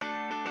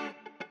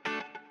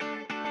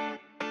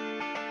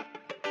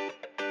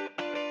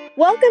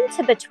Welcome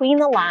to Between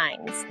the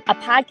Lines, a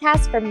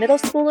podcast for middle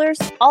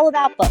schoolers all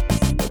about books.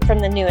 From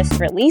the newest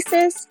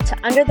releases to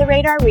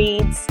under-the-radar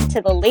reads to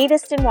the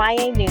latest in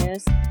YA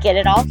news, get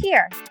it all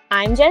here.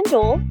 I'm Jen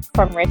Jewell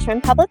from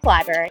Richmond Public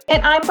Library.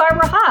 And I'm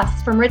Barbara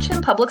Haas from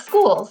Richmond Public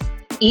Schools.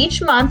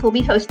 Each month, we'll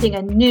be hosting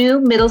a new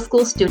middle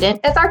school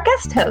student as our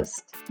guest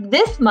host.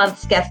 This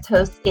month's guest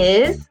host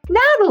is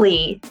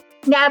Natalie.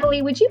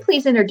 Natalie, would you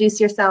please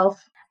introduce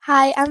yourself?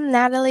 Hi, I'm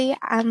Natalie.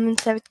 I'm in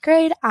 7th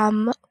grade.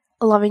 I'm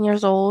 11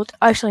 years old.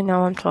 Actually,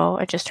 no, I'm 12.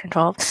 I just turned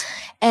 12.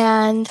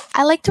 And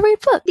I like to read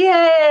books.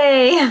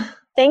 Yay!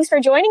 Thanks for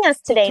joining us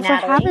today, Thank you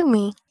Natalie. for having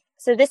me.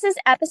 So this is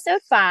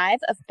episode 5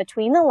 of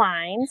Between the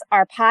Lines,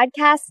 our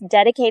podcast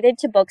dedicated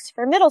to books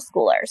for middle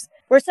schoolers.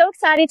 We're so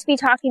excited to be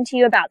talking to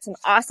you about some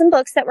awesome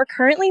books that we're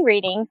currently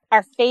reading,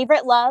 our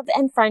favorite love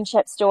and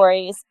friendship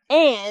stories,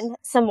 and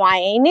some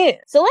YA news.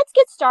 So let's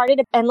get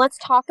started and let's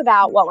talk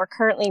about what we're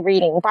currently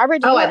reading. Barbara,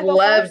 do you want to go I'd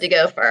love first? to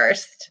go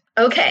first.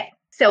 Okay,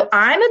 so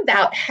I'm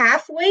about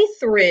halfway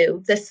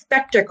through The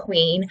Spectre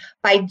Queen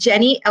by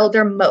Jenny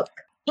Elder Moak.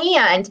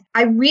 And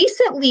I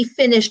recently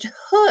finished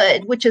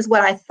Hood, which is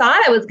what I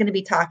thought I was going to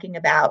be talking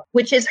about,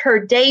 which is her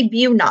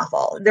debut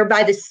novel. They're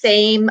by the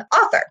same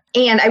author.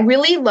 And I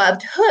really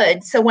loved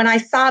Hood. So when I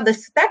saw The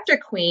Spectre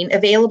Queen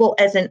available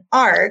as an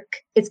ARC,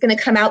 it's going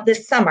to come out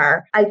this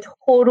summer, I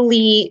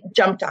totally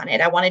jumped on it.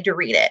 I wanted to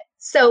read it.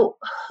 So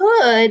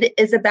Hood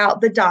is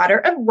about the daughter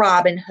of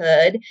Robin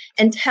Hood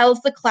and tells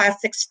the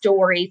classic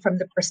story from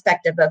the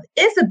perspective of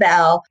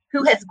Isabel,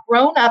 who has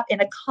grown up in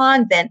a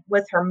convent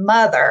with her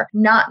mother,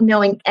 not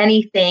knowing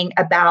anything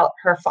about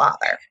her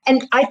father.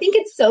 And I think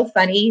it's so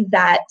funny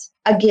that,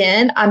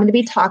 again, I'm going to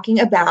be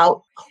talking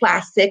about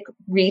classic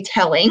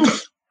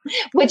retellings,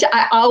 which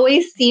I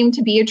always seem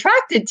to be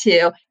attracted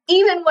to,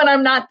 even when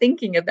I'm not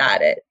thinking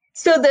about it.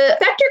 So The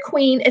Spectre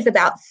Queen is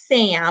about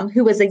Sam,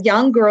 who is a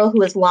young girl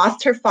who has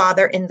lost her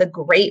father in the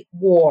Great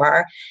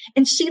War,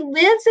 and she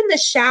lives in the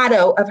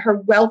shadow of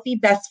her wealthy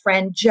best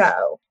friend,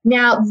 Jo.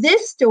 Now,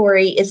 this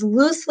story is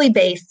loosely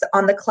based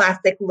on the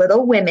classic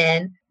Little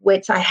Women,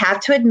 which I have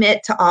to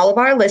admit to all of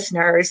our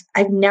listeners,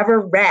 I've never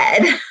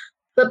read.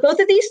 But both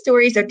of these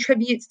stories are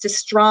tributes to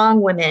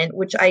strong women,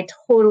 which I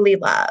totally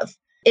love.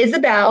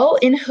 Isabel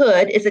in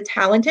Hood is a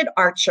talented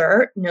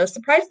archer, no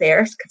surprise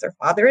there, because her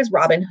father is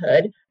Robin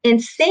Hood, and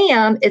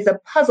Sam is a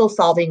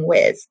puzzle-solving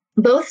whiz.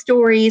 Both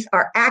stories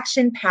are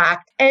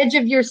action-packed,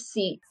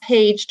 edge-of-your-seat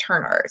page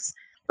turners.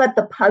 But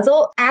the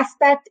puzzle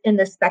aspect in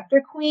The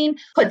Spectre Queen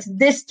puts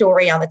this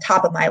story on the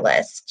top of my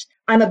list.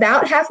 I'm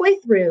about halfway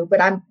through,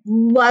 but I'm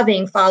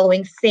loving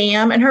following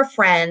Sam and her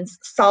friends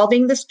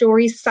solving the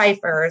story's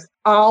ciphers,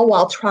 all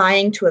while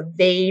trying to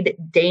evade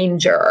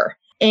danger.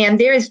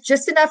 And there is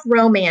just enough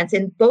romance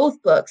in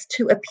both books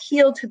to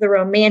appeal to the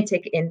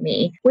romantic in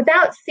me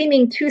without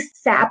seeming too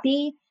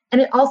sappy. And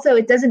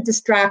it doesn't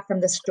distract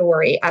from the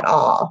story at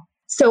all.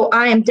 So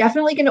I am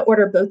definitely going to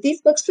order both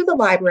these books for the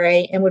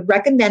library and would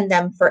recommend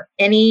them for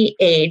any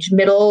age,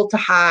 middle to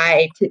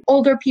high, to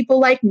older people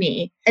like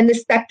me. And The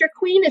Spectre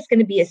Queen is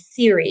going to be a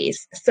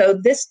series. So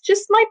this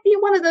just might be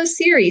one of those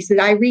series that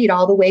I read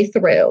all the way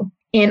through.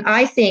 And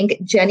I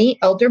think Jenny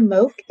Elder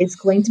Moak is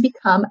going to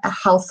become a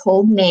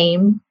household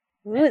name.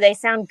 Ooh, they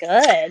sound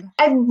good.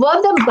 I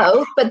love them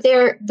both, but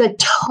the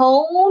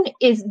tone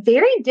is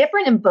very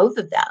different in both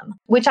of them,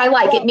 which I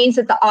like. It means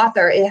that the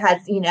author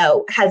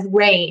has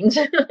range.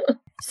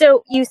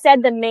 So you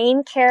said the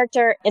main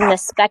character in The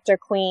Spectre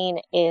Queen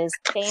is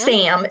Sam?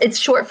 Sam. It's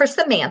short for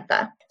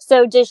Samantha.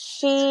 So does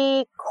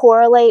she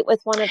correlate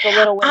with one of the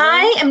Little Women?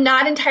 I am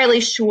not entirely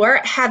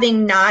sure,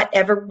 having not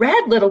ever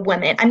read Little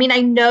Women. I mean,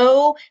 I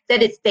know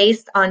that it's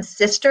based on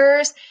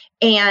sisters,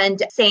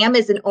 and Sam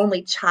is an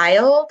only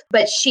child,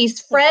 but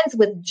she's friends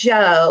with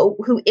Jo,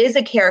 who is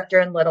a character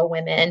in Little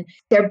Women.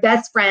 They're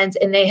best friends,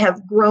 and they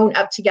have grown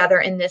up together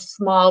in this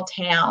small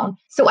town.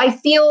 So I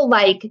feel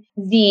like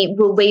the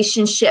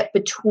relationship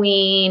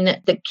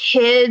between the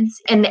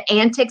kids and the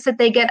antics that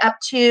they get up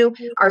to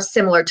are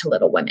similar to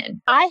Little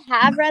Women. I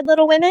have read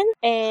Little Women,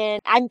 and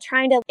I'm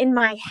trying to, in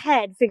my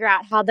head, figure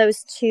out how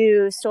those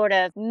two sort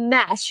of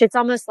mesh. It's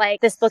almost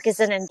like this book is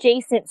an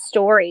adjacent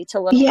story to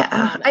Little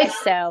Women.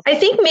 I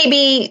think maybe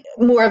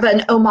more of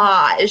an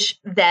homage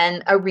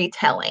than a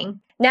retelling.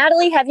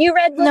 Natalie, have you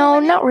read Little No,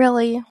 Women? not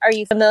really. Are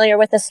you familiar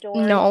with the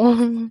story?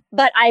 No.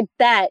 But I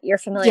bet you're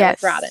familiar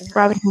with Robin Hood.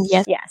 Robin Hood,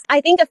 yes. Yes. I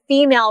think a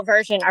female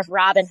version of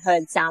Robin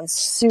Hood sounds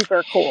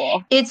super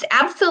cool. It's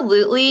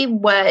absolutely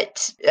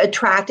what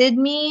attracted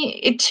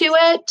me to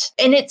it.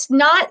 And it's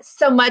not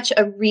so much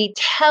a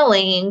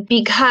retelling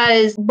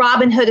because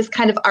Robin Hood has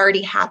kind of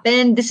already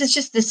happened. This is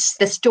just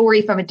the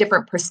story from a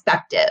different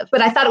perspective.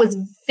 But I thought it was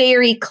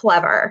very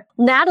clever.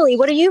 Natalie,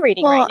 what are you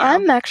reading right now?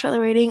 I'm actually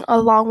reading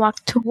A Long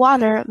Walk to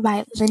Water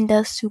by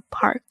Linda Sue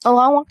Park. A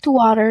Long Walk to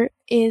Water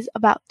is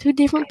about two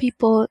different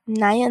people,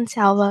 Naya and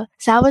Salva.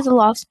 Salva is a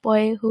lost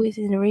boy who is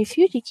in a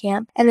refugee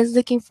camp and is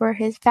looking for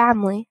his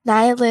family.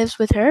 Naya lives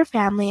with her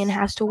family and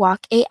has to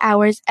walk 8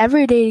 hours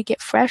every day to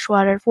get fresh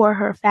water for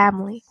her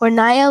family. Where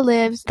Naya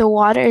lives, the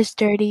water is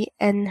dirty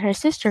and her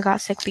sister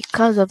got sick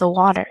because of the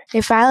water.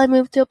 They finally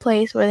moved to a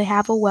place where they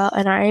have a well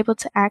and are able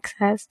to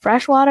access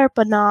fresh water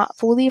but not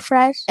fully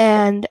fresh.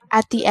 And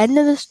at the end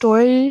of the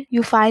story,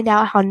 you find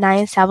out how Naya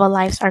and Salva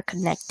lives are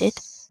connected.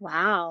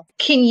 Wow.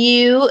 Can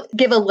you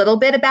give a little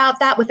bit about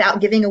that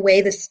without giving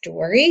away the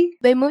story?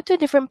 They moved to a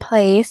different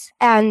place,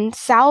 and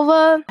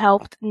Salva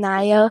helped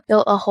Naya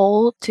build a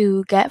hole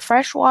to get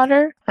fresh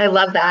water. I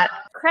love that.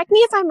 Correct me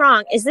if I'm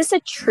wrong. Is this a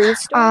true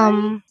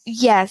story?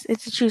 Yes,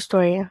 it's a true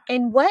story.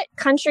 In what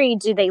country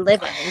do they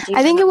live in? Do you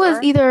I think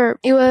remember?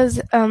 it was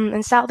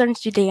in southern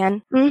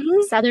Sudan.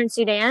 Mm-hmm. Southern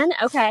Sudan?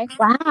 Okay.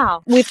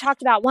 Wow. We've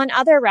talked about one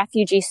other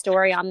refugee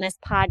story on this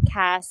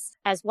podcast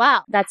as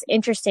well. That's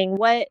interesting.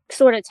 What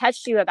sort of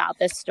touched you about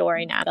this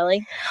story,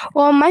 Natalie?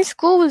 Well, my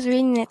school was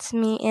reading it to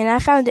me, and I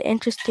found it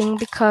interesting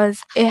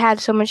because it had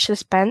so much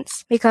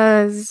suspense.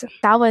 Because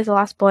Salva is a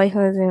lost boy who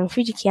is in a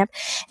refugee camp,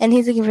 and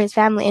he's looking for his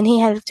family, and he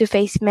had to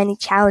face many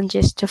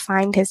challenges to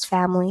find his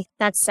family.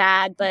 That's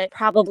sad, but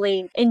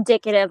probably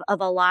indicative of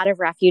a lot of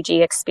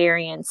refugee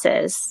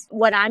experiences.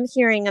 What I'm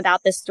hearing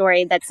about this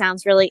story that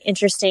sounds really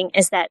interesting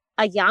is that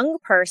a young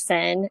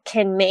person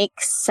can make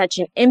such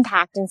an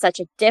impact and such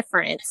a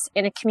difference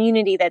in a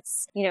community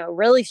that's,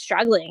 really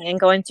struggling and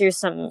going through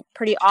some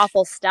pretty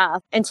awful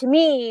stuff. And to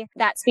me,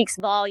 that speaks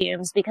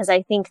volumes because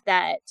I think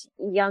that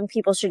young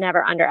people should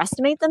never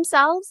underestimate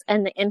themselves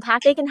and the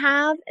impact they can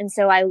have. And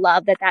so I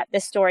love that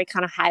this story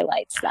kind of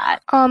highlights that.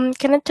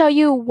 Can I tell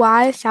you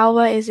why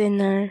Salva is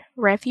in a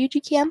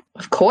refugee camp?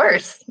 Of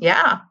course.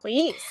 Yeah.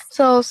 Please.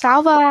 So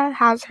Salva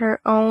has her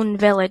own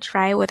village,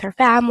 right, with her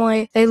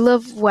family. They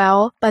live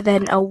well, but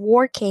then a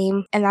war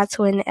came, and that's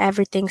when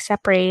everything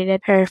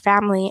separated her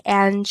family.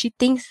 And she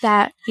thinks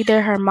that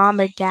either her mom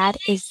or dad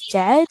is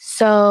dead.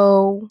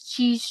 So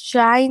she's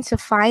trying to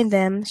find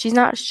them. She's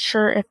not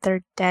sure if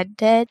they're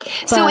dead.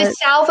 So is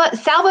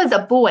Salva's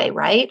a boy,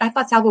 right? I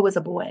thought Salva was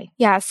a boy.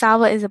 Yeah,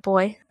 Salva is a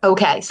boy.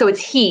 Okay, so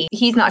it's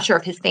he's not sure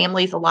if his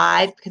family's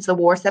alive because the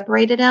war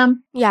separated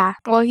him. Yeah,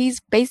 well, he's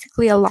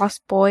basically a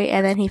lost boy,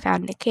 and then he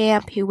found a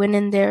camp. He went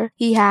in there.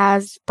 He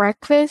has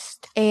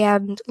breakfast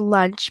and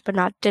lunch, but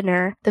not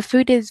dinner. The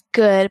food is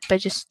good, but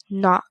just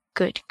not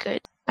good.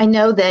 I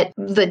know that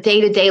the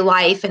day-to-day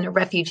life in a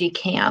refugee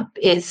camp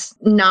is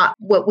not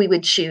what we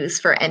would choose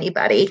for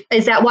anybody.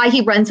 Is that why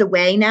he runs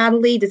away,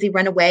 Natalie? Does he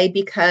run away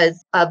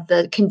because of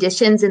the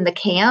conditions in the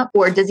camp,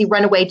 or does he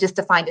run away just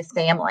to find his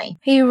family?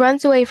 He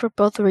runs away for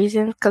both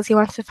reasons, because he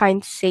wants to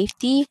find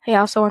safety. He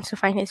also wants to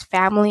find his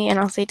family, and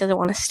also he doesn't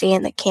want to stay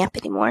in the camp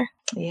anymore.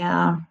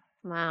 Yeah.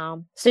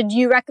 Wow. So do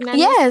you recommend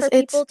yes, this for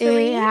people to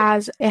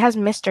read? It has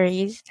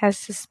mysteries, it has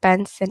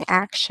suspense and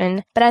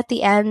action, but at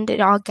the end it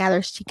all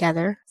gathers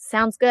together.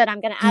 Sounds good.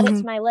 I'm going to add it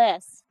to my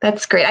list.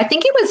 That's great. I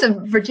think it was a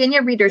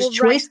Virginia Reader's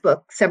Choice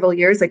book several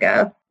years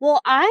ago. Well,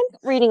 I'm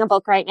reading a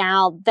book right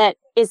now that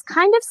is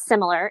kind of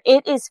similar.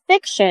 It is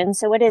fiction,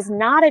 so it is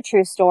not a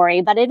true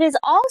story, but it is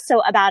also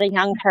about a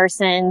young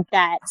person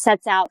that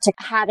sets out to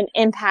have an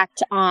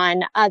impact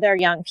on other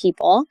young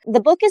people.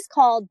 The book is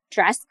called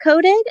Dress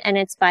Coded, and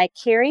it's by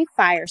Carrie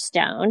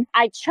Firestone.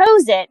 I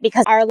chose it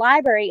because our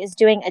library is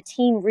doing a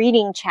teen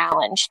reading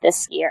challenge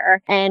this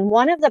year, and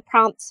one of the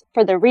prompts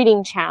for the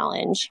reading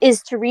challenge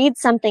is to read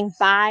something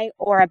by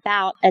or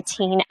about a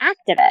teen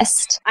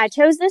activist. I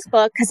chose this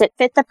book because it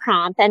fit the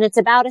prompt, and it's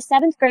about a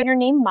 7th grader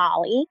named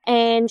Molly,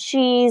 and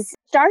she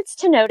starts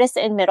to notice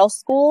in middle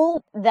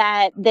school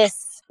that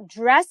this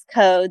dress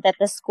code that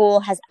the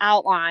school has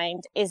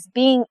outlined is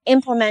being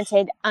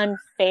implemented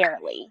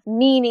unfairly,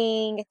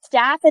 meaning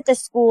staff at the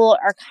school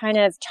are kind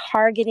of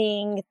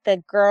targeting the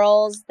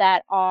girls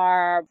that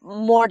are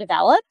more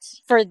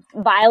developed for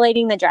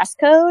violating the dress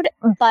code,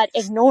 but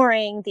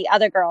ignoring the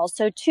other girls.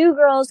 So 2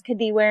 girls could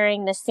be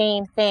wearing the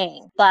same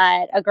thing,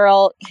 but a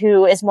girl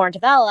who is more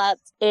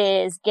developed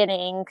is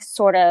getting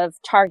sort of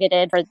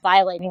targeted for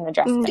violating the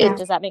dress code.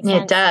 Does that make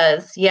sense? It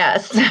does,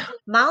 yes.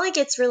 Molly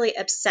gets really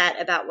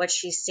upset about what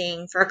she's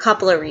seeing for a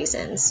couple of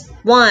reasons.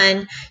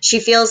 One, she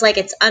feels like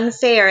it's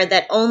unfair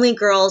that only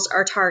girls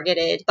are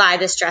targeted by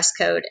this dress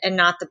code and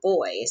not the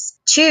boys.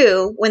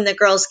 2, when the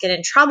girls get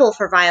in trouble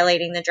for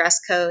violating the dress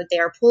code, they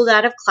are pulled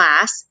out of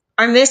class,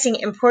 are missing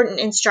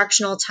important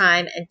instructional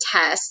time and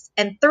tests.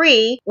 And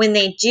 3, when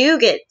they do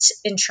get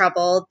in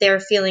trouble, they're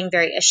feeling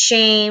very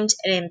ashamed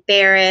and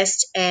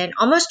embarrassed and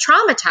almost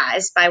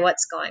traumatized by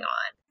what's going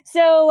on.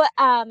 So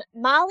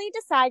Molly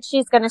decides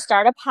she's going to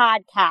start a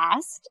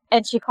podcast,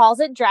 and she calls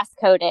it Dress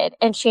Coded,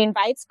 and she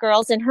invites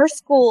girls in her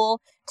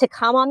school to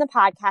come on the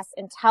podcast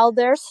and tell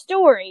their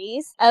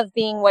stories of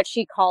being what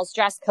she calls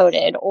dress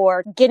coded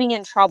or getting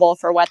in trouble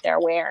for what they're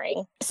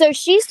wearing. So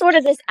she's sort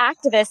of this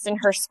activist in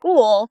her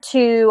school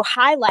to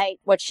highlight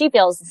what she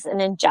feels is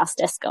an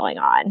injustice going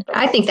on.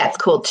 I think that's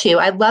cool too.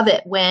 I love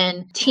it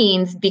when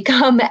teens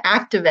become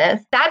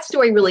activists. That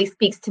story really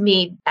speaks to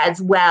me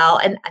as well.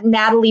 And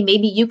Natalie,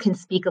 maybe you can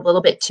speak a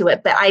little bit to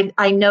it, but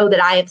I know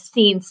that I have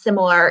seen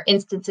similar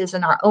instances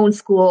in our own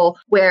school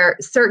where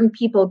certain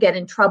people get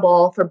in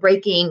trouble for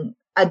breaking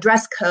a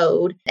dress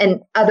code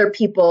and other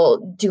people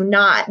do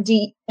not.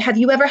 Have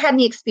you ever had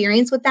any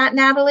experience with that,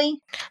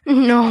 Natalie?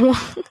 No.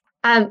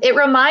 It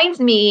reminds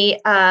me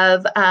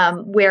of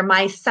where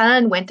my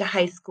son went to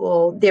high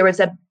school. There was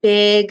a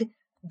big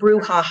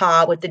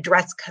brouhaha with the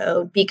dress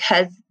code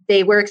because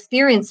they were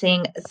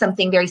experiencing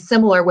something very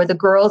similar where the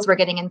girls were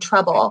getting in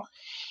trouble.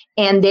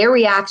 And their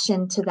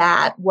reaction to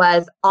that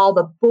was all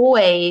the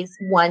boys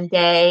one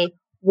day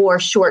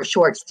wore short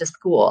shorts to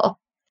school.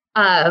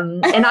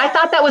 And I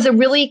thought that was a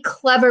really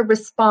clever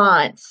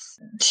response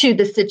to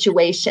the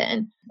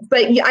situation.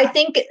 But I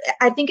think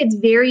it's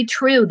very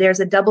true. There's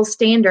a double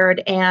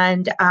standard,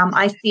 and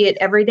I see it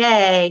every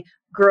day.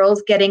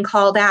 Girls getting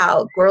called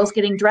out, girls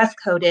getting dress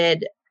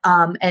coded,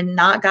 and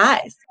not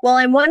guys. Well,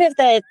 and one of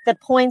the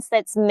points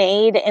that's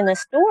made in the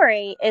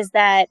story is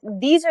that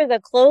these are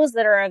the clothes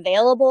that are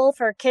available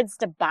for kids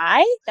to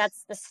buy.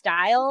 That's the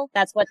style.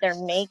 That's what they're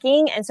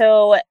making. And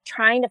so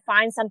trying to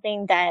find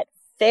something that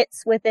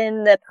fits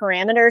within the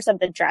parameters of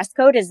the dress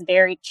code is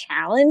very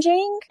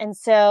challenging. And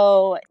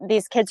so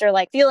these kids are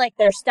feel like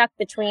they're stuck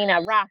between a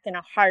rock and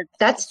a hard place.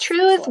 That's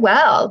true as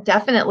well,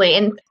 definitely.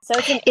 And so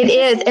it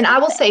is. And I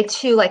will say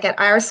too, at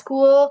our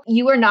school,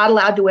 you are not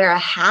allowed to wear a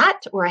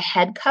hat or a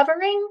head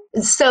covering.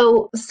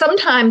 So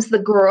sometimes the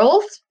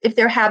girls, if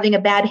they're having a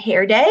bad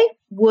hair day,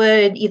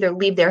 would either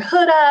leave their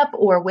hood up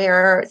or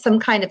wear some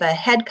kind of a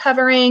head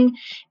covering,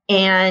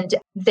 and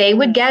they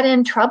would get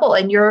in trouble.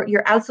 And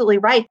you're absolutely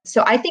right.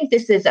 So I think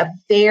this is a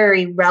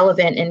very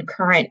relevant and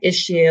current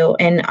issue.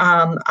 And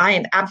I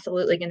am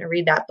absolutely going to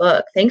read that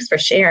book. Thanks for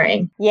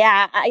sharing.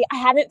 Yeah, I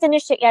haven't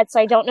finished it yet, so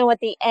I don't know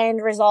what the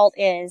end result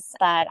is,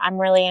 but I'm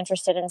really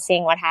interested in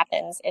seeing what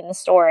happens in the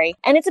story.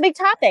 And it's a big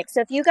topic.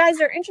 So if you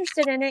guys are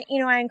interested in it,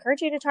 I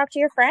encourage you to talk to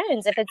your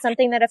friends if it's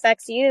something that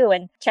affects you,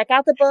 and check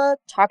out the book,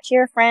 talk to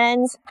your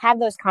friends, have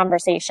those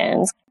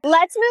conversations.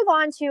 Let's move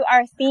on to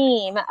our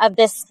theme of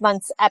this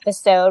month's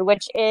episode,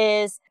 which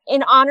is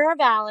in honor of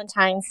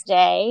Valentine's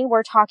Day.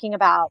 We're talking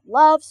about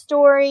love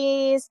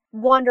stories,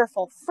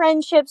 wonderful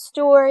friendship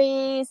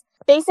stories,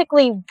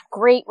 basically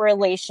great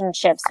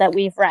relationships that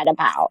we've read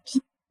about.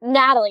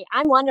 Natalie,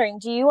 I'm wondering,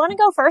 do you want to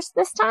go first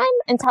this time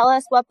and tell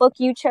us what book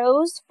you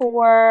chose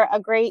for a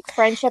great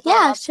friendship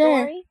love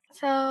story?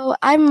 So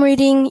I'm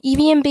reading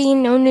Evie and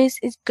Bean, No News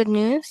is Good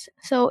News.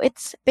 So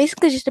it's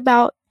basically just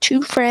about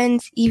two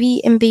friends, Evie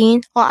and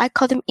Bean. Well, I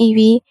call them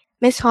Evie.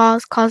 Miss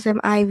Halls calls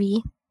them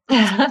Ivy.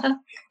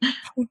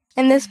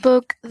 In this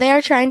book, they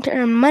are trying to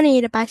earn money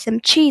to buy some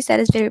cheese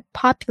that is very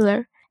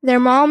popular. Their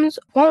moms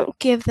won't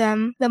give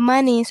them the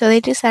money, so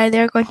they decide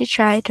they're going to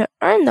try to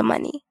earn the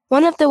money.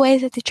 One of the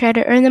ways that they try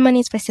to earn the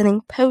money is by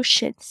selling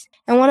potions.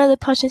 And one of the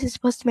potions is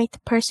supposed to make the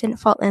person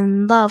fall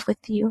in love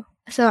with you.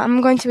 So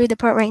I'm going to read the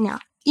part right now.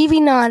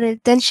 Evie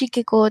nodded, then she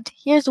giggled.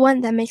 Here's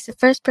one that makes the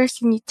first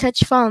person you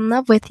touch fall in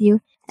love with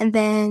you. And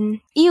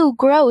then, ew,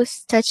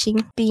 gross,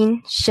 touching.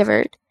 Bean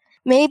shivered.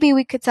 Maybe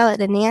we could sell it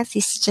to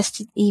Nancy,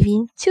 suggested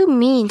Evie. Too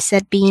mean,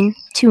 said Bean.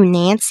 Too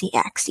Nancy,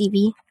 axed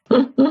Evie.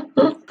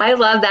 I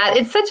love that.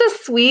 It's such a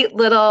sweet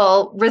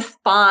little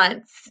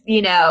response,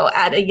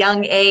 at a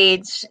young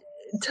age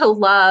to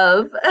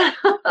love.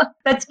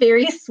 That's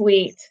very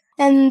sweet.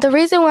 And the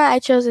reason why I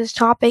chose this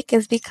topic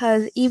is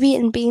because Evie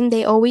and Bean,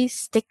 they always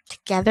stick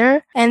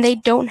together and they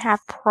don't have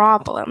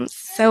problems.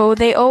 So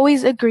they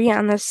always agree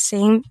on the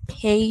same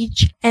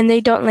page and they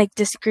don't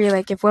disagree.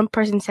 If one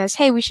person says,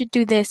 hey, we should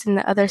do this, and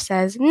the other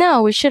says,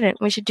 no, we shouldn't.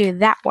 We should do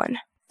that one.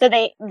 So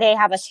they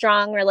have a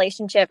strong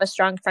relationship, a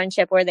strong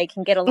friendship where they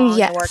can get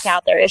along and work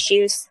out their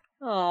issues.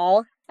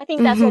 Oh, I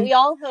think that's what we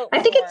all hope for.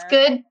 I think it's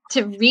good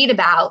to read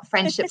about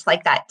friendships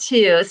like that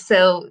too.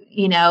 So,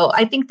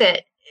 I think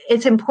that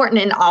it's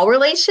important in all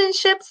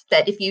relationships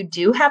that if you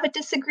do have a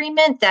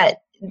disagreement,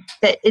 that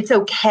it's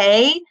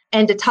okay,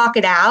 and to talk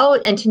it out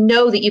and to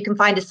know that you can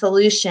find a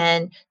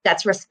solution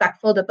that's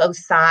respectful to both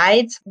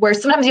sides, where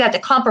sometimes you have to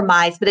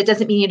compromise, but it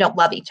doesn't mean you don't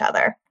love each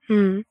other.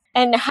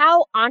 And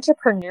how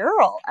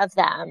entrepreneurial of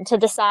them to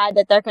decide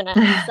that they're going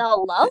to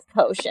sell love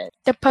potions.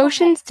 The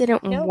potions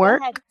didn't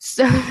work.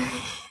 So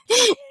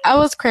I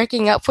was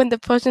cracking up when the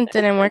potions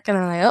didn't work, and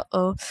I'm like,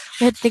 uh-oh,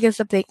 we had to think of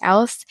something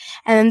else.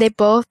 And then they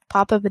both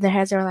pop up in their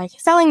heads. They're like,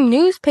 selling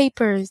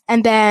newspapers.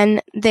 And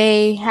then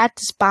they had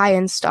to spy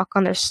and stalk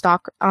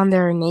on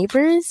their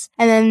neighbors.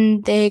 And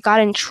then they got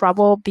in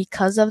trouble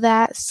because of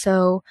that.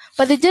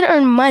 But they did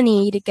earn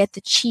money to get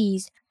the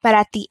cheese. But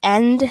at the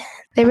end,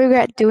 they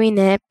regret doing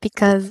it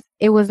because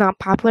it was not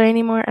popular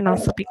anymore, and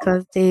also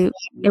because it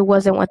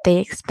wasn't what they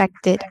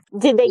expected.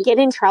 Did they get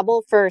in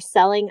trouble for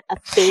selling a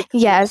fake?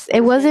 Yes,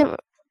 it wasn't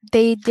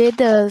they did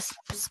the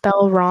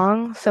spell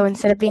wrong. So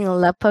instead of being a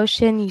love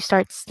potion, you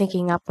start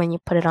sneaking up when you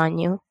put it on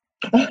you.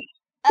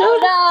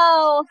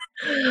 Oh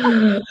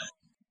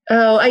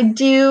Oh, I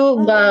do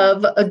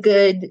love a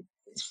good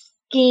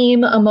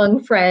scheme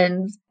among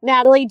friends. no.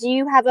 Natalie, do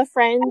you have a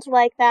friend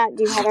like that?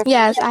 Do you have a friend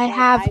Yes, that's I like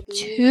have Ivy?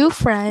 2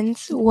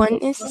 friends. One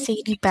is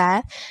Sadie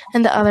Beth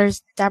and the other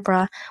is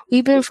Deborah.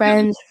 We've been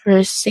friends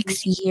for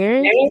 6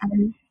 years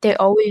and they've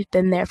always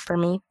been there for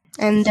me.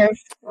 And they're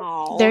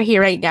Oh,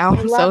 here right now, I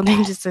so love they're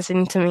that. just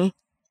listening to me.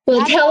 Well,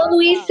 That's tell them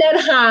we awesome. said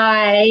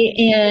hi,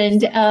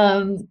 and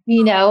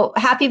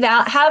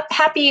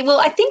happy. Well,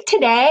 I think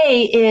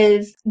today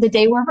is the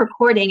day we're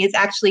recording is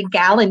actually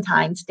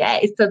Galentine's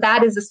Day, so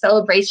that is a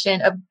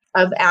celebration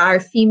of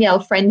our female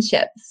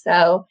friendship.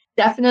 So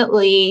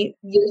definitely,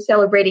 you're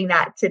celebrating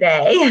that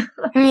today.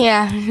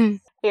 Yeah.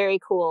 Very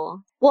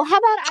cool. Well, how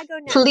about I go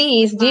next?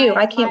 Please do.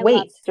 I can't my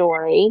love wait.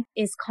 story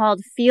is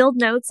called Field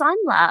Notes on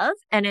Love,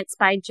 and it's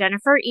by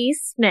Jennifer E.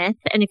 Smith.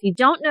 And if you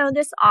don't know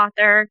this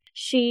author,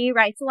 she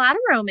writes a lot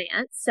of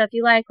romance. So if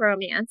you like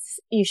romance,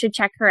 you should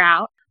check her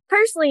out.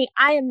 Personally,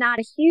 I am not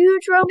a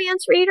huge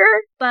romance reader,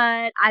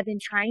 but I've been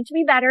trying to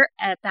be better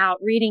about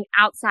reading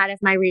outside of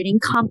my reading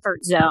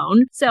comfort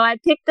zone. So I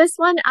picked this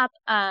one up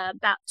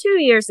about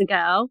 2 years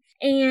ago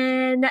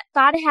and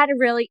thought it had a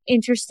really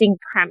interesting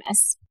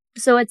premise.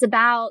 So it's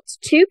about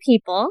 2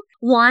 people.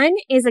 One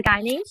is a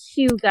guy named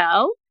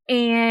Hugo,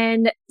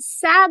 and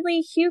sadly,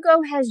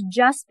 Hugo has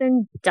just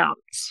been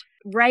dumped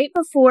right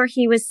before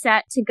he was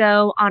set to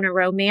go on a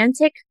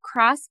romantic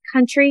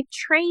cross-country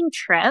train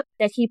trip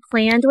that he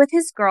planned with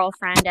his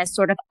girlfriend as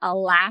sort of a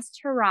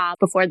last hurrah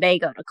before they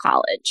go to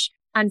college.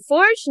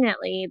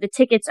 Unfortunately, the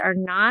tickets are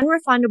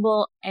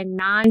non-refundable and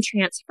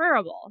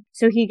non-transferable.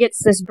 So he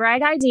gets this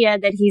bright idea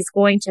that he's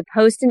going to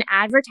post an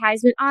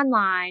advertisement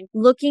online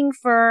looking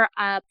for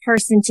a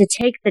person to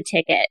take the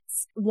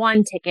tickets.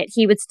 One ticket,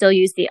 he would still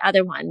use the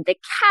other one. The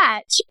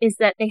catch is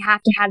that they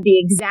have to have the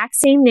exact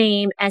same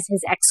name as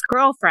his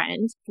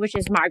ex-girlfriend, which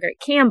is Margaret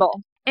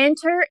Campbell.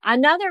 Enter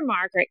another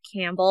Margaret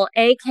Campbell,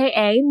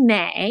 aka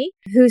May,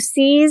 who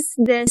sees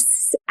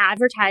this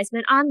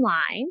advertisement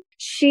online.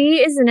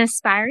 She is an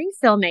aspiring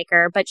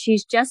filmmaker, but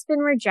she's just been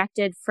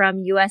rejected from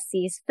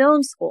USC's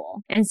film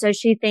school. And so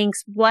she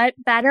thinks, what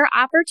better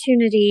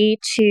opportunity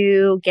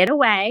to get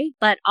away,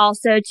 but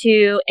also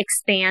to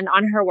expand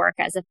on her work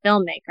as a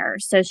filmmaker.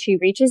 So she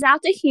reaches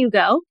out to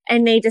Hugo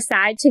and they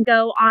decide to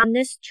go on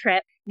this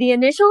trip. The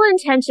initial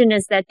intention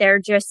is that they're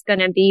just going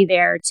to be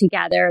there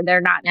together.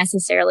 They're not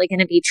necessarily going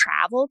to be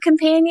travel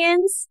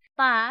companions.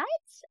 But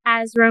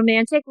as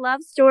romantic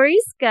love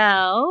stories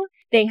go,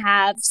 they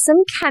have some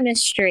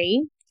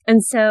chemistry.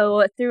 And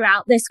so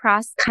throughout this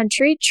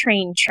cross-country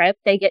train trip,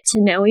 they get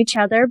to know each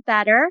other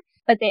better,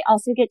 but they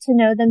also get to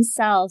know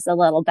themselves a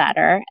little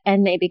better,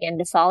 and they begin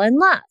to fall in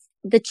love.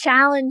 The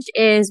challenge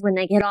is when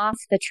they get off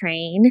the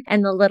train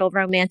and the little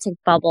romantic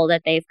bubble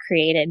that they've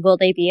created, will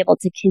they be able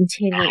to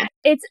continue?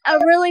 It's a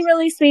really,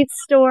 really sweet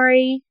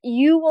story.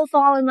 You will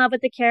fall in love with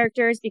the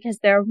characters because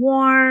they're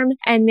warm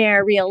and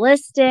they're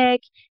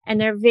realistic and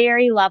they're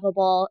very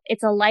lovable.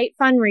 It's a light,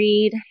 fun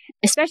read,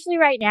 especially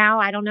right now.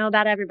 I don't know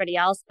about everybody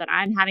else, but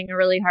I'm having a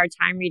really hard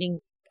time reading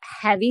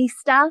heavy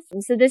stuff.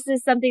 And so this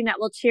is something that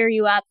will cheer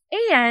you up.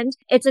 And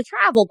it's a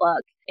travel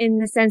book in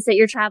the sense that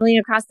you're traveling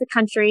across the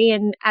country,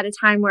 and at a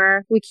time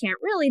where we can't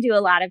really do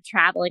a lot of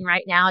traveling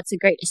right now, it's a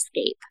great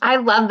escape. I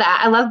love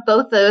that. I love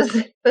both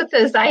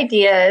those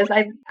ideas.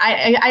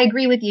 I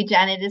agree with you,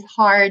 Jen. It is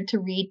hard to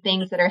read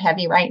things that are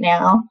heavy right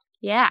now.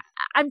 Yeah.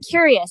 I'm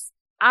curious.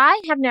 I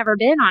have never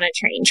been on a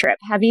train trip.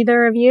 Have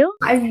either of you?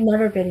 I've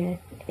never been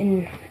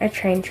in a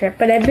train trip,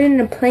 but I've been in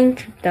a plane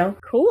trip though.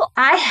 Cool.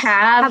 I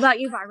have. How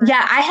about you, Barbara?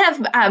 Yeah, I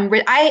have.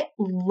 I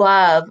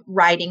love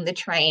riding the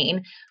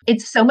train.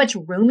 It's so much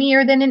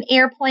roomier than an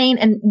airplane.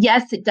 And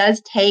yes, it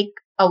does take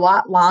a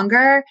lot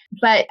longer,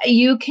 but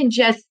you can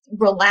just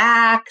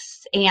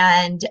relax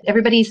and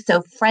everybody's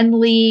so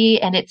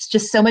friendly and it's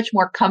just so much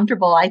more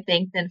comfortable, I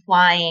think, than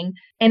flying.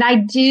 And I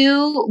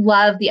do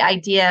love the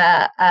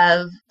idea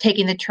of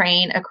taking the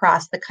train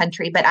across the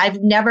country, but I've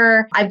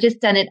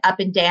just done it up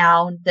and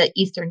down the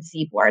eastern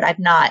seaboard. I've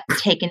not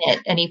taken it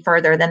any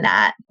further than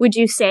that. Would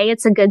you say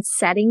it's a good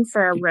setting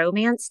for a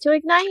romance to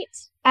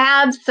ignite?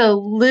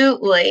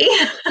 Absolutely.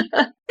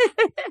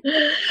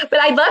 But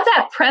I love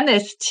that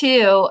premise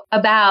too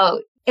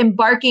about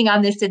embarking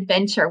on this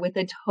adventure with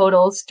a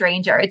total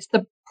stranger. It's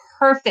the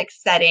perfect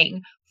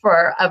setting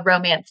for a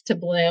romance to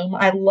bloom.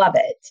 I love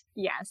it.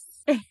 Yes.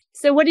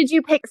 So what did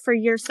you pick for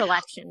your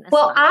selection this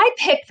month? I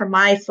picked for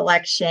my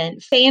selection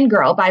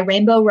Fangirl by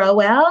Rainbow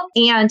Rowell.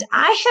 And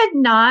I had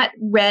not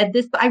read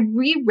this, but I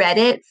reread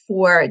it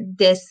for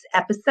this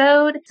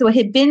episode. So it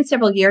had been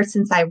several years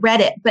since I read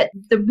it. But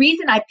the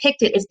reason I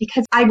picked it is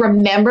because I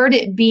remembered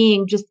it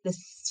being just the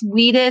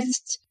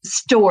sweetest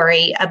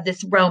story of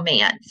this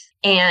romance.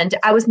 And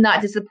I was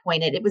not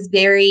disappointed. It was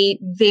very,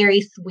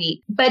 very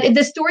sweet. But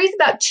the story is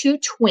about 2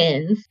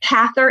 twins,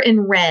 Cather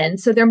and Wren.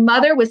 So their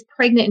mother was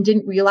pregnant and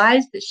didn't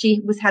realize that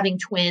she was having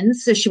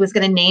twins. So she was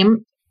going to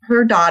name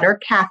her daughter,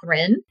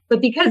 Catherine. But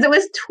because it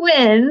was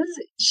twins,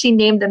 she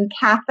named them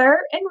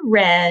Cather and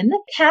Wren.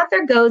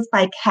 Cather goes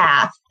by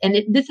Cath,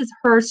 and this is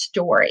her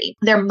story.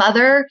 Their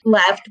mother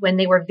left when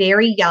they were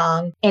very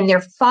young, and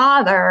their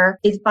father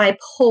is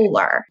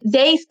bipolar.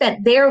 They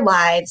spent their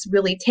lives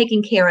really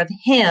taking care of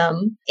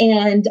him,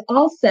 and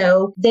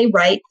also they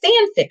write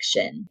fan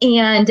fiction.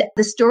 And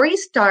the story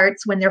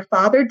starts when their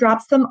father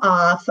drops them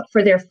off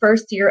for their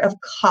first year of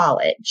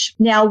college.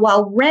 Now,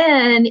 while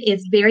Wren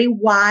is very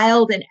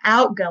wild and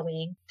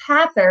outgoing,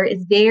 Cather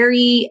is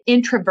very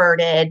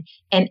introverted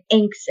and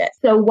anxious.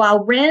 So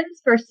while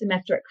Wren's first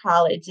semester at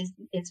college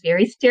is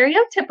very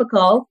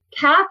stereotypical,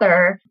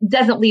 Cather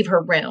doesn't leave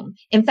her room.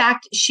 In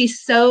fact,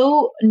 she's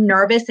so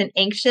nervous and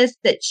anxious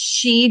that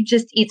she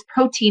just eats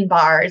protein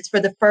bars for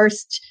the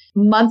first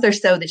month or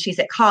so that she's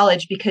at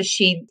college because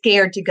she's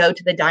scared to go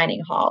to the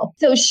dining hall.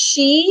 So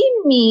she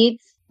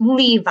meets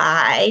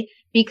Levi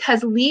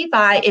because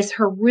Levi is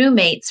her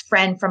roommate's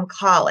friend from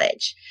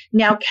college.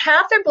 Now,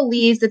 Cather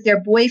believes that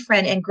they're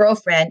boyfriend and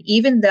girlfriend,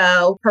 even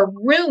though her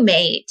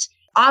roommate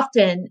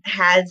often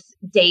has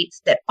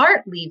dates that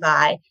aren't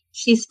Levi.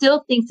 She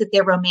still thinks that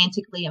they're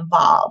romantically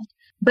involved.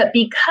 But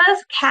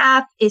because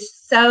Cath is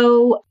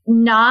so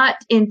not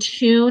in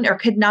tune or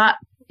could not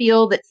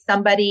feel that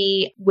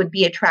somebody would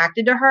be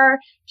attracted to her,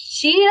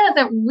 she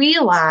doesn't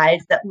realize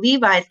that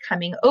Levi's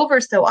coming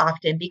over so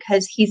often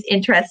because he's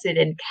interested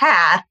in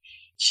Cath.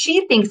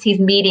 She thinks he's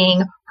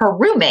meeting her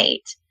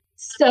roommate.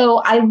 So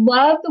I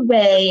love the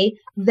way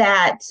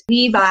that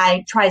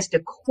Levi tries to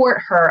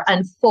court her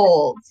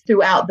unfolds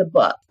throughout the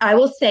book. I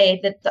will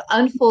say that the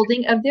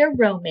unfolding of their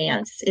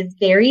romance is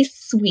very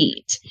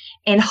sweet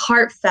and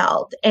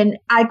heartfelt. And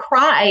I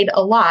cried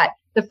a lot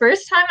the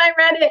first time I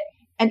read it,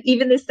 and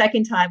even the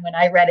second time when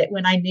I read it,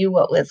 when I knew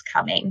what was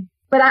coming.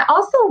 But I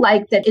also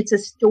like that it's a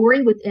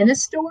story within a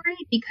story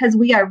because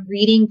we are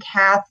reading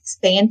Cath's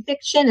fan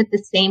fiction at the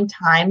same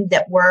time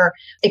that we're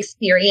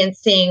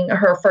experiencing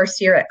her first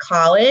year at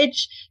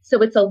college.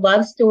 So it's a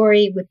love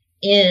story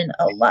within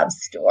a love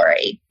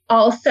story.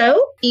 Also,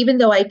 even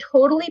though I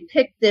totally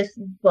picked this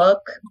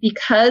book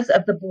because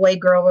of the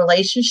boy-girl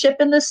relationship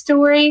in the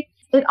story,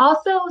 it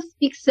also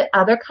speaks to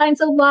other kinds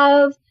of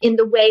love in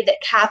the way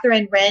that Cather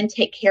and Wren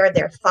take care of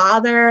their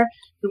father,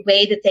 the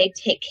way that they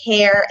take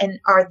care and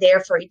are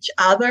there for each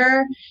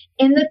other,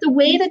 and that the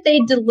way that they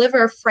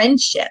deliver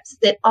friendships,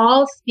 that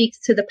all speaks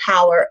to the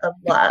power of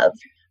love.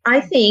 I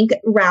think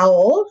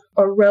Roel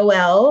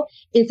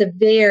is a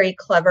very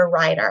clever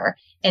writer,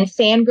 and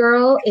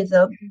Fangirl is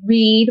a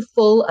read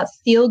full of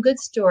feel-good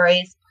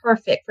stories,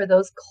 perfect for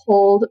those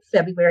cold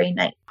February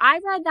nights.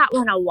 I read that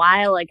one a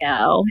while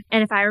ago,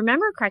 and if I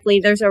remember correctly,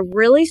 there's a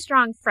really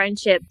strong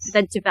friendship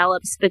that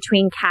develops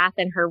between Cath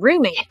and her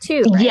roommate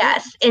too, right?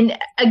 Yes, and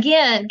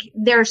again,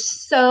 they're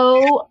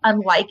so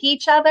unlike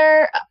each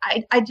other.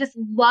 I just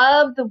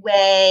love the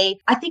way,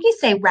 I think you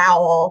say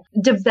Roel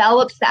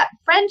develops that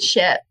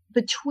friendship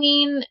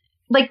between,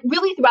 like,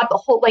 really throughout the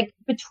whole, like,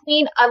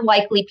 between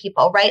unlikely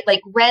people, right?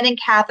 Like, Wren and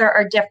Cather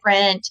are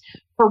different,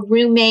 her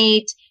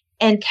roommate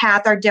and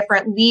Cath are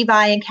different,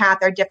 Levi and Cath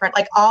are different,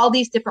 like all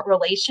these different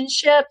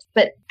relationships,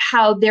 but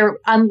how they're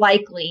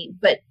unlikely,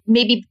 but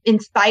maybe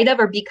in spite of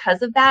or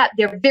because of that,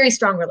 they're very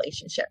strong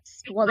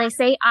relationships. Well, they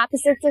say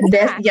opposites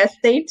attract. Yes,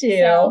 they do.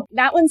 So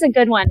that one's a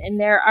good one. And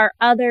there are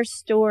other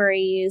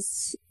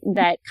stories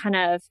that kind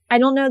of, I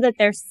don't know that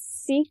they're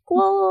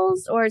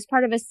sequels or it's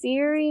part of a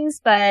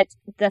series, but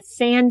the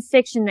fan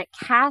fiction that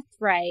Cath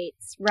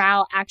writes,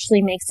 Roel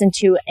actually makes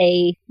into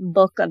a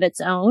book of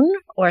its own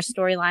or a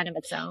storyline of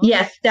its own.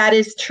 Yes, that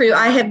is true.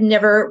 I have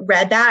never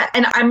read that.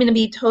 And I'm going to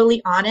be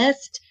totally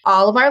honest.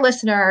 All of our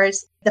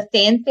listeners, the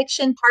fan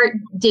fiction part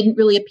didn't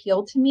really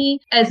appeal to me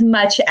as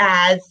much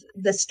as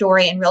the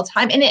story in real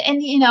time.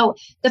 And you know,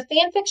 the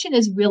fan fiction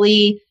is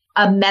really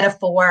a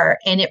metaphor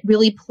and it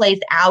really plays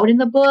out in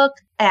the book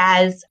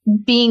as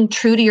being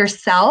true to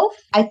yourself.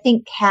 I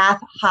think Cath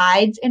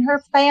hides in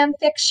her fan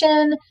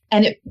fiction,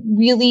 and it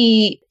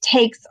really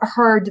takes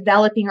her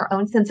developing her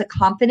own sense of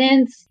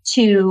confidence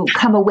to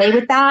come away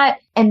with that.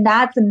 And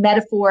that's a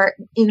metaphor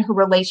in her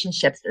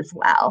relationships as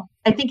well.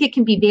 I think it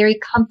can be very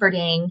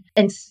comforting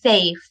and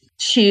safe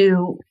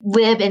to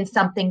live in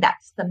something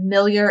that's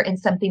familiar and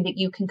something that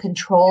you can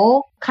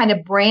control. Kind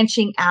of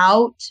branching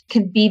out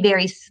can be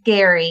very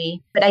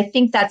scary, but I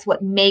think that's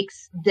what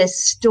makes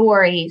this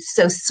story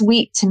so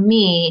sweet to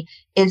me,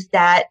 is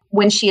that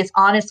when she is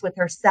honest with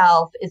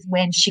herself is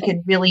when she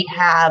can really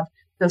have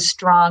those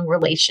strong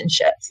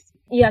relationships.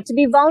 You have to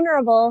be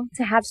vulnerable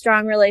to have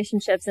strong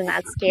relationships, and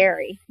that's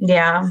scary.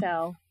 Yeah.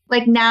 So,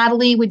 like,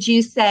 Natalie, would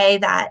you say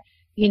that,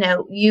 you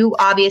know, you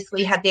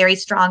obviously have very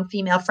strong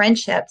female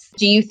friendships.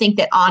 Do you think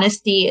that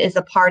honesty is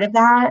a part of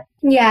that?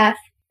 Yeah.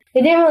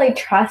 They didn't really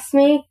trust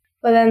me,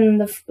 but then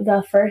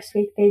the first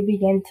week they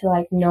began to,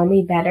 like, know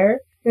me better.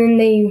 And then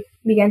they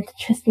began to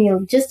trust me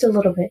just a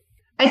little bit.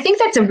 I think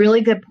that's a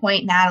really good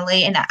point,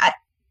 Natalie. And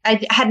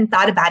I hadn't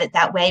thought about it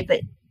that way,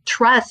 but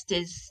trust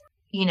is,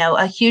 you know,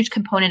 a huge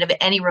component of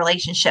any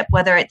relationship,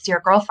 whether it's your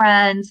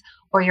girlfriends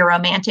or your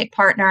romantic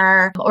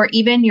partner or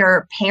even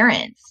your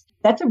parents.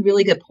 That's a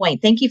really good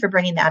point. Thank you for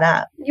bringing that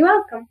up. You're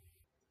welcome.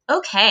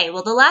 Okay,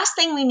 well, the last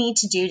thing we need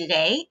to do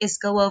today is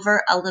go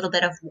over a little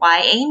bit of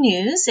YA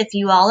news, if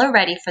you all are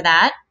ready for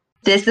that.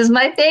 This is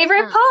my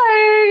favorite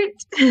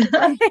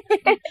part.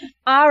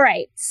 All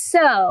right.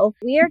 So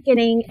we are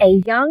getting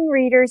a young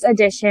reader's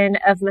edition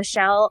of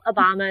Michelle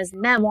Obama's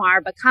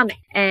memoir, Becoming.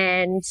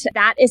 And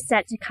that is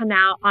set to come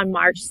out on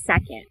March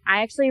 2nd.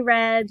 I actually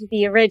read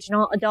the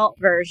original adult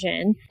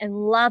version and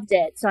loved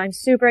it. So I'm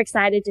super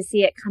excited to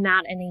see it come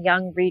out in a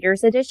young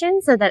reader's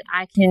edition so that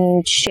I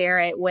can share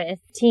it with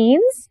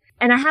teens.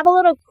 And I have a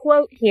little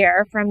quote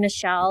here from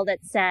Michelle that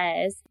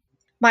says,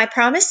 "My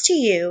promise to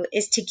you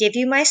is to give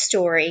you my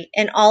story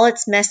in all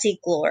its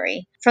messy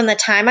glory, from the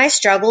time I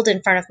struggled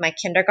in front of my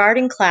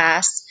kindergarten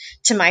class,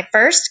 to my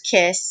first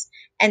kiss,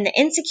 and the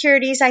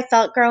insecurities I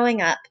felt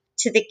growing up,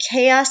 to the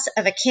chaos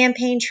of a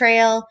campaign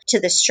trail, to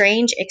the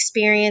strange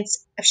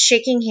experience of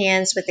shaking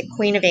hands with the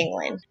Queen of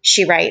England."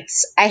 She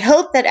writes, "I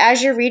hope that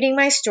as you're reading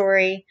my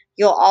story,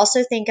 you'll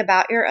also think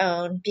about your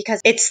own, because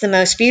it's the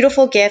most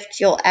beautiful gift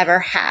you'll ever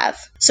have."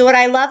 So what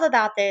I love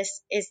about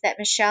this is that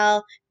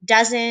Michelle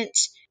doesn't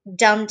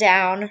dumb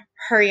down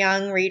her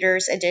young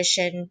readers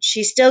edition.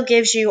 She still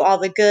gives you all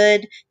the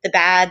good, the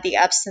bad, the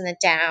ups and the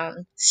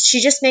downs.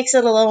 She just makes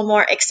it a little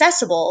more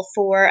accessible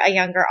for a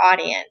younger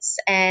audience.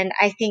 And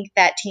I think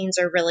that teens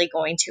are really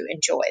going to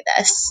enjoy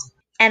this.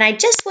 And I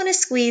just want to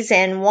squeeze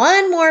in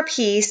one more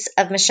piece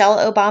of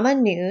Michelle Obama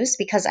news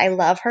because I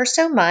love her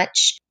so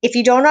much. If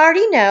you don't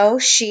already know,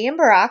 she and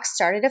Barack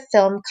started a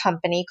film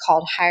company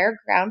called Higher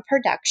Ground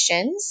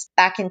Productions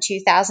back in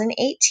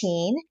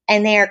 2018,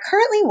 and they are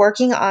currently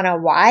working on a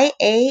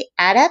YA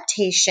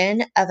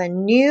adaptation of a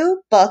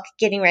new book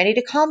getting ready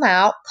to come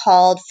out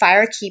called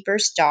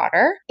Firekeeper's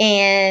Daughter,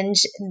 and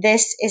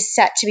this is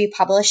set to be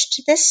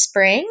published this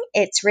spring.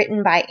 It's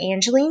written by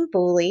Angeline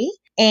Booley.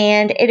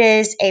 And it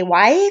is a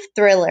YA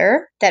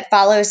thriller that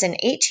follows an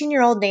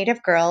 18-year-old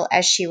Native girl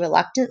as she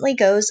reluctantly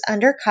goes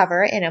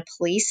undercover in a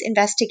police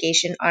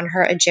investigation on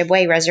her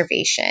Ojibwe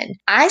reservation.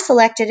 I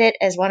selected it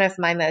as one of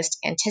my most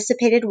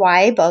anticipated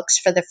YA books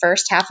for the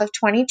first half of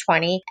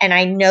 2020, and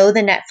I know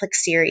the Netflix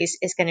series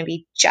is going to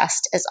be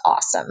just as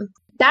awesome.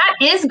 That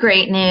is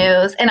great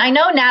news. And I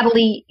know,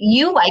 Natalie,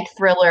 you like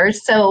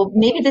thrillers, so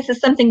maybe this is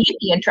something you'd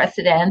be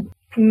interested in.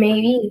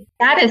 Maybe.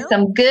 That is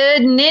some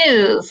good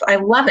news. I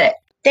love it.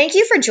 Thank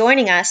you for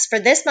joining us for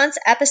this month's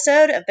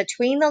episode of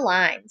Between the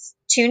Lines.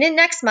 Tune in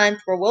next month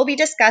where we'll be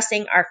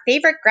discussing our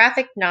favorite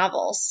graphic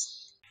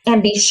novels.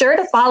 And be sure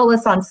to follow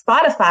us on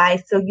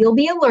Spotify so you'll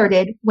be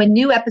alerted when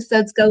new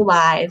episodes go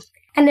live.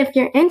 And if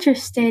you're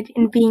interested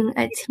in being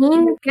a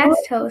teen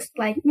guest host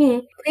like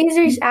me, please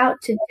reach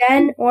out to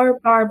Jen or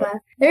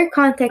Barba. Their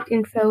contact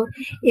info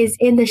is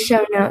in the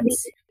show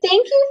notes.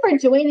 Thank you for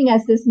joining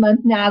us this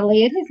month,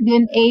 Natalie. It has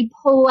been a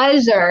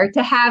pleasure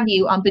to have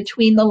you on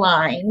Between the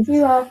Lines.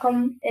 You're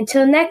welcome.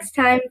 Until next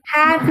time,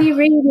 happy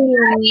reading.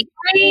 Happy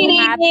reading.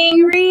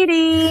 Happy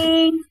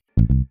reading.